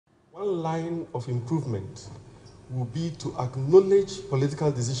One line of improvement will be to acknowledge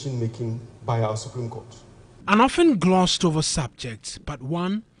political decision-making by our Supreme Court. An often glossed over subject, but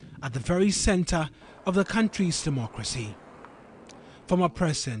one at the very center of the country's democracy. Former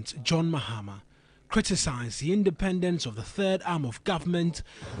President John Mahama criticized the independence of the third arm of government,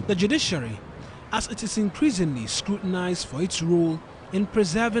 the judiciary, as it is increasingly scrutinized for its role in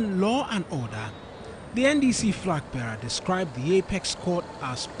preserving law and order. The NDC flag bearer described the apex court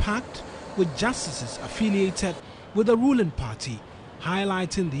as packed with justices affiliated with the ruling party,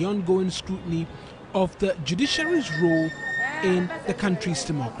 highlighting the ongoing scrutiny of the judiciary's role in the country's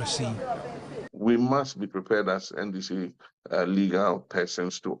democracy. We must be prepared as NDC legal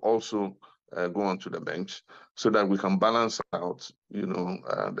persons to also go onto the bench so that we can balance out,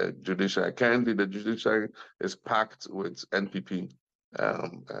 the judiciary. Currently, the judiciary is packed with NPP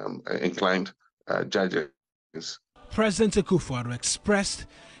inclined judges. President Akufo-Addo expressed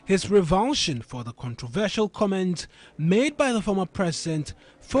his revulsion for the controversial comment made by the former president,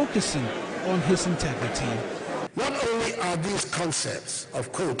 focusing on his integrity. Not only are these concepts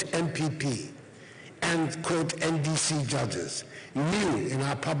of, quote, MPP and, quote, NDC judges new in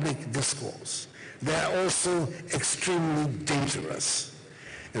our public discourse, they are also extremely dangerous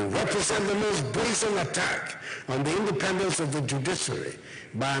and represent the most brazen attack on the independence of the judiciary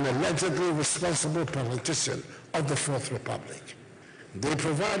by an allegedly responsible politician of the Fourth Republic. They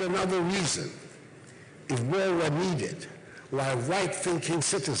provide another reason, if more were needed, why right-thinking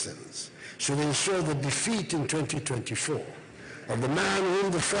citizens should ensure the defeat in 2024 of the man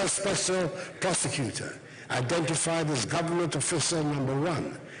whom the first special prosecutor identified as government official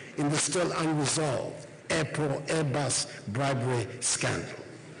 #1 in the still unresolved airport Airbus bribery scandal.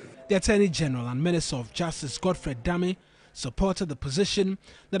 The Attorney General and Minister of Justice Godfrey Dame supported the position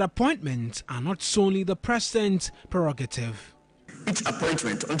that appointments are not solely the President's prerogative. Each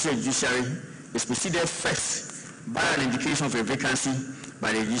appointment onto the judiciary is preceded first by an indication of a vacancy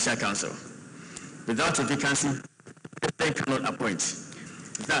by the Judicial Council. Without a vacancy, the President cannot appoint.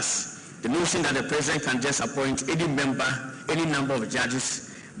 Thus, the notion that the President can just appoint any number of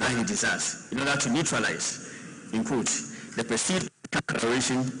judges that he desires in order to neutralize, in quotes, the perceived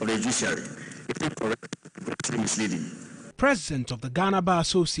coloration of the judiciary is incorrect, grossly misleading. President of the Ghana Bar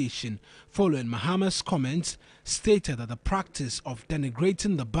Association, following Mahama's comments, stated that the practice of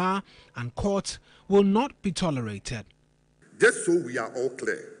denigrating the bar and court will not be tolerated. Just so we are all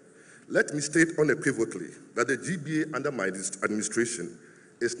clear, let me state unequivocally that the GBA under my administration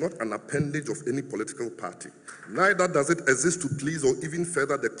is not an appendage of any political party. Neither does it exist to please or even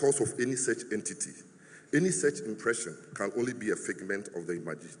further the cause of any such entity. Any such impression can only be a figment of the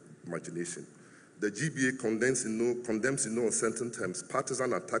imagination. The GBA condemns in no uncertain terms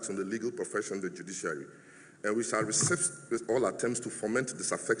partisan attacks on the legal profession, the judiciary, and we shall resist all attempts to foment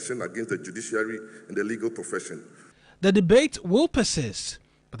disaffection against the judiciary and the legal profession. The debate will persist,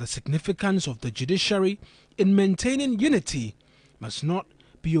 but the significance of the judiciary in maintaining unity must not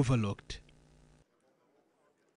be overlooked.